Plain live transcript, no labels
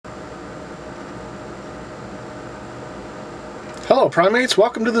Hello primates,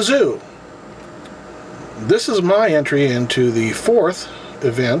 welcome to the zoo. This is my entry into the fourth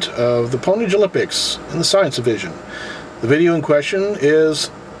event of the Ponage Olympics in the Science Division. The video in question is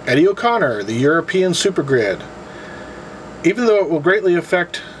Eddie O'Connor, the European Supergrid. Even though it will greatly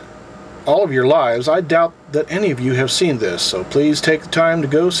affect all of your lives, I doubt that any of you have seen this, so please take the time to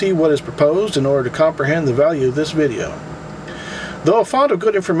go see what is proposed in order to comprehend the value of this video. Though a font of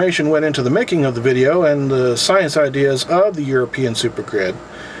good information went into the making of the video and the science ideas of the European Supergrid,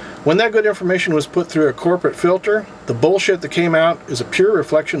 when that good information was put through a corporate filter, the bullshit that came out is a pure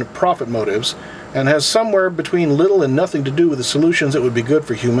reflection of profit motives and has somewhere between little and nothing to do with the solutions that would be good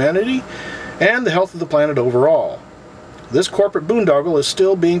for humanity and the health of the planet overall. This corporate boondoggle is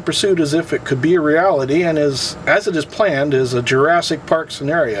still being pursued as if it could be a reality and as it is planned is a Jurassic Park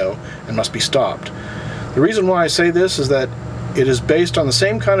scenario and must be stopped. The reason why I say this is that it is based on the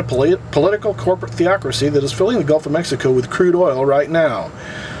same kind of political corporate theocracy that is filling the Gulf of Mexico with crude oil right now.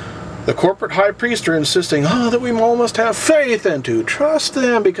 The corporate high priests are insisting, that we all must have faith and to trust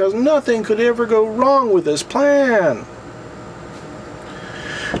them because nothing could ever go wrong with this plan.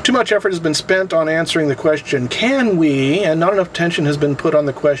 Too much effort has been spent on answering the question, can we, and not enough attention has been put on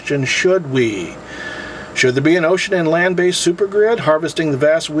the question, should we? Should there be an ocean and land-based supergrid harvesting the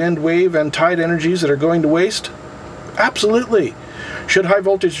vast wind, wave, and tide energies that are going to waste? Absolutely. Should high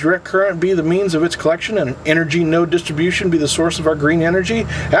voltage direct current be the means of its collection and an energy node distribution be the source of our green energy?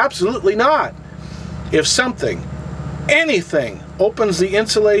 Absolutely not. If something, anything, opens the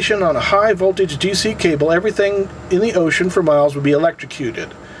insulation on a high voltage DC cable, everything in the ocean for miles would be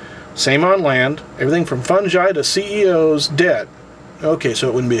electrocuted. Same on land, everything from fungi to CEOs dead. Okay, so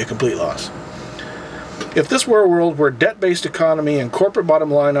it wouldn't be a complete loss. If this were a world where debt-based economy and corporate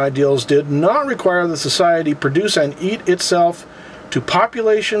bottom-line ideals did not require the society produce and eat itself to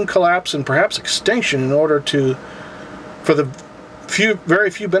population collapse and perhaps extinction in order for the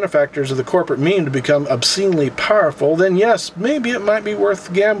very few benefactors of the corporate meme to become obscenely powerful, then yes, maybe it might be worth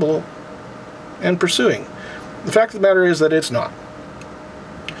the gamble and pursuing. The fact of the matter is that it's not.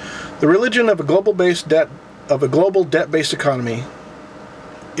 The religion of a global debt-based economy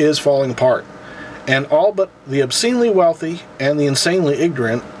is falling apart. And all but the obscenely wealthy and the insanely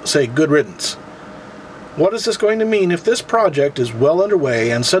ignorant say good riddance. What is this going to mean if this project is well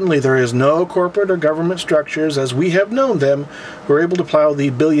underway and suddenly there is no corporate or government structures as we have known them who are able to plow the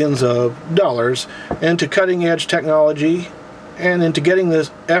billions of dollars into cutting-edge technology and into getting the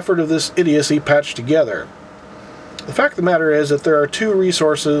effort of this idiocy patched together? The fact of the matter is that there are two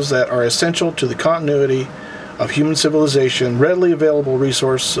resources that are essential to the continuity of human civilization: readily available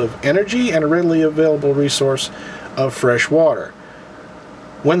resource of energy and a readily available resource of fresh water.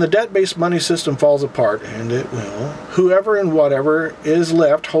 When the debt-based money system falls apart, and it will, whoever and whatever is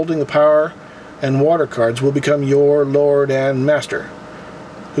left holding the power and water cards will become your lord and master.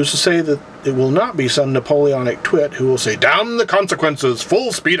 Who's to say that it will not be some Napoleonic twit who will say, "Down the consequences,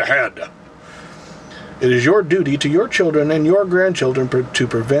 full speed ahead"? It is your duty to your children and your grandchildren to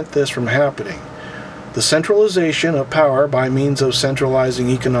prevent this from happening. The centralization of power by means of centralizing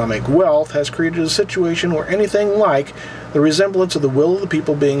economic wealth has created a situation where anything like the resemblance of the will of the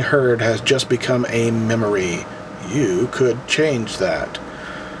people being heard has just become a memory. You could change that.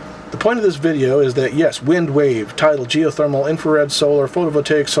 The point of this video is that yes, wind, wave, tidal, geothermal, infrared, solar,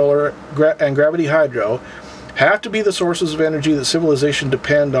 photovoltaic, solar, and gravity hydro have to be the sources of energy that civilization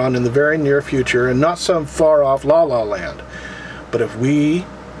depend on in the very near future and not some far-off la-la land. But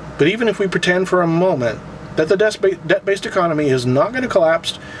even if we pretend for a moment that the debt-based economy is not going to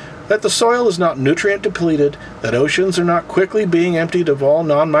collapse, that the soil is not nutrient depleted, that oceans are not quickly being emptied of all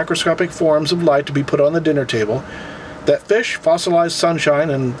non-microscopic forms of light to be put on the dinner table, that fish, fossilized sunshine,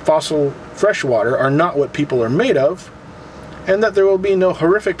 and fossil fresh water are not what people are made of, and that there will be no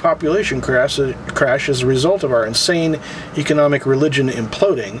horrific population crash as a result of our insane economic religion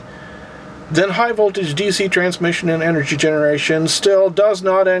imploding, then high-voltage DC transmission and energy generation still does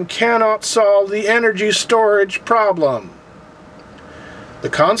not and cannot solve the energy storage problem. The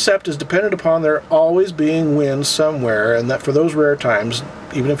concept is dependent upon there always being wind somewhere, and that for those rare times,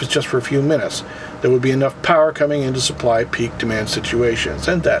 even if it's just for a few minutes, there would be enough power coming in to supply peak demand situations,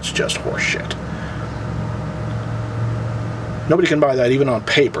 and that's just horseshit. Nobody can buy that even on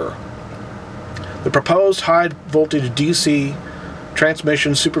paper. The proposed high-voltage DC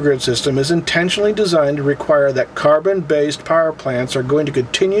transmission supergrid system is intentionally designed to require that carbon-based power plants are going to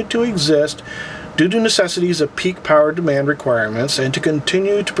continue to exist due to necessities of peak power demand requirements and to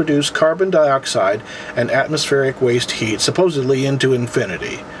continue to produce carbon dioxide and atmospheric waste heat, supposedly into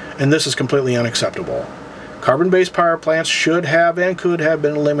infinity. And this is completely unacceptable. Carbon-based power plants should have and could have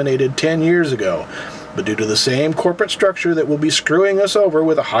been eliminated 10 years ago. But due to the same corporate structure that will be screwing us over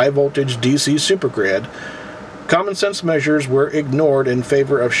with a high-voltage DC supergrid, common sense measures were ignored in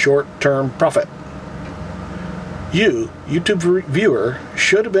favor of short-term profit. You, YouTube viewer,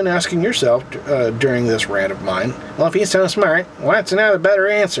 should have been asking yourself during this rant of mine, well, if he's so smart, what's another better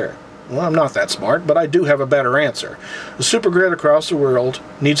answer? Well, I'm not that smart, but I do have a better answer. The supergrid across the world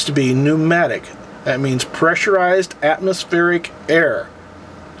needs to be pneumatic. That means pressurized atmospheric air.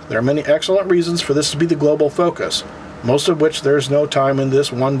 There are many excellent reasons for this to be the global focus, most of which there's no time in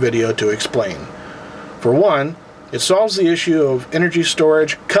this one video to explain. For one, it solves the issue of energy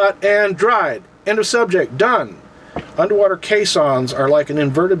storage cut and dried. End of subject. Done. Underwater caissons are like an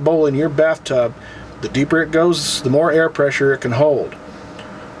inverted bowl in your bathtub. The deeper it goes, the more air pressure it can hold.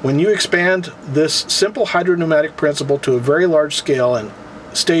 When you expand this simple hydropneumatic principle to a very large scale and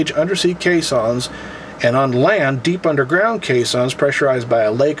stage undersea caissons, and on land, deep underground caissons pressurized by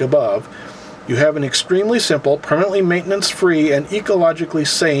a lake above, you have an extremely simple, permanently maintenance-free, and ecologically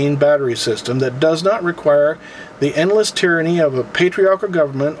sane battery system that does not require the endless tyranny of a patriarchal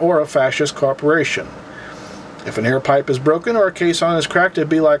government or a fascist corporation. If an air pipe is broken or a caisson is cracked, it'd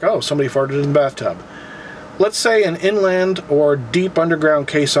be like, oh, somebody farted in the bathtub. Let's say an inland or deep underground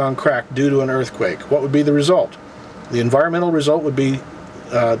caisson cracked due to an earthquake. What would be the result? The environmental result would be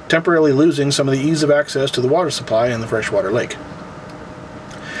temporarily losing some of the ease of access to the water supply in the freshwater lake.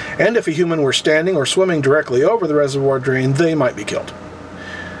 And if a human were standing or swimming directly over the reservoir drain, they might be killed.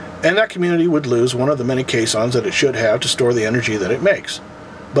 And that community would lose one of the many caissons that it should have to store the energy that it makes.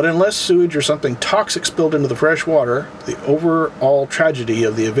 But unless sewage or something toxic spilled into the fresh water, the overall tragedy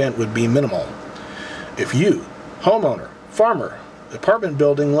of the event would be minimal. If you, homeowner, farmer, apartment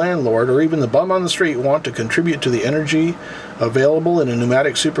building landlord, or even the bum on the street want to contribute to the energy available in a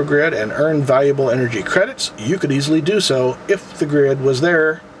pneumatic supergrid and earn valuable energy credits, you could easily do so if the grid was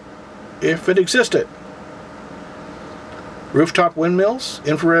there, if it existed. Rooftop windmills,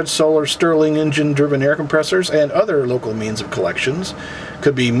 infrared solar Stirling engine-driven air compressors, and other local means of collections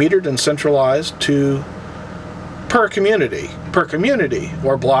could be metered and centralized to per community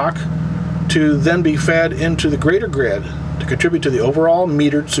or block to then be fed into the greater grid to contribute to the overall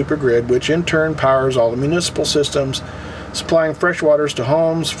metered supergrid, which in turn powers all the municipal systems, supplying fresh waters to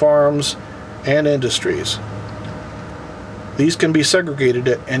homes, farms, and industries. These can be segregated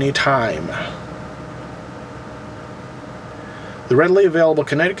at any time. The readily available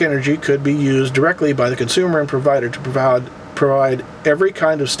kinetic energy could be used directly by the consumer and provider to provide every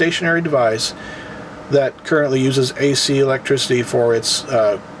kind of stationary device that currently uses AC electricity for its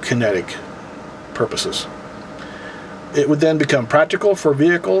kinetic purposes. It would then become practical for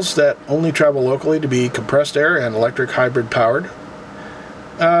vehicles that only travel locally to be compressed air and electric hybrid powered.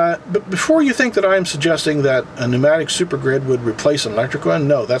 But before you think that I am suggesting that a pneumatic supergrid would replace an electric one,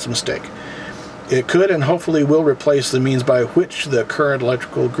 no, that's a mistake. It could and hopefully will replace the means by which the current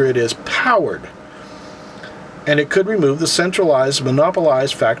electrical grid is powered. And it could remove the centralized,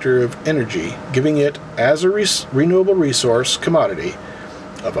 monopolized factor of energy, giving it, as a renewable resource commodity,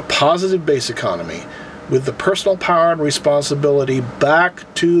 of a positive base economy, with the personal power and responsibility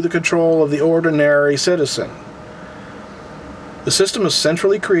back to the control of the ordinary citizen. The system of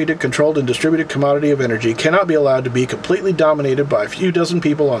centrally created, controlled, and distributed commodity of energy cannot be allowed to be completely dominated by a few dozen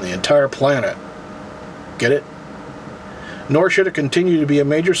people on the entire planet. Get it? Nor should it continue to be a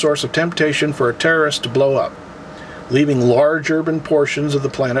major source of temptation for a terrorist to blow up, leaving large urban portions of the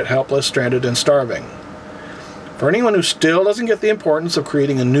planet helpless, stranded, and starving. For anyone who still doesn't get the importance of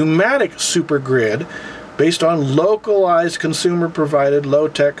creating a pneumatic supergrid based on localized consumer-provided,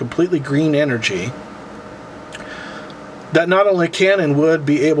 low-tech, completely green energy that not only can and would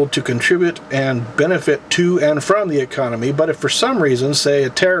be able to contribute and benefit to and from the economy, but if for some reason, say, a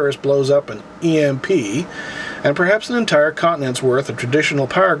terrorist blows up an EMP and perhaps an entire continent's worth of traditional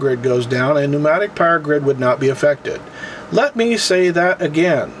power grid goes down, a pneumatic power grid would not be affected. Let me say that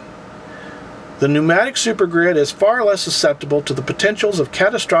again. The pneumatic supergrid is far less susceptible to the potentials of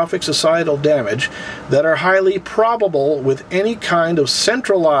catastrophic societal damage that are highly probable with any kind of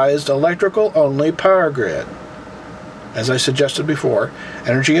centralized electrical-only power grid. As I suggested before,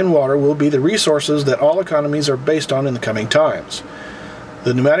 energy and water will be the resources that all economies are based on in the coming times.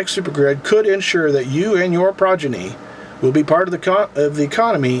 The pneumatic supergrid could ensure that you and your progeny will be part of the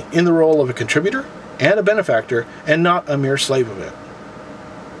economy in the role of a contributor and a benefactor, and not a mere slave of it.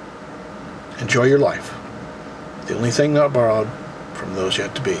 Enjoy your life. The only thing not borrowed from those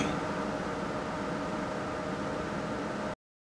yet to be.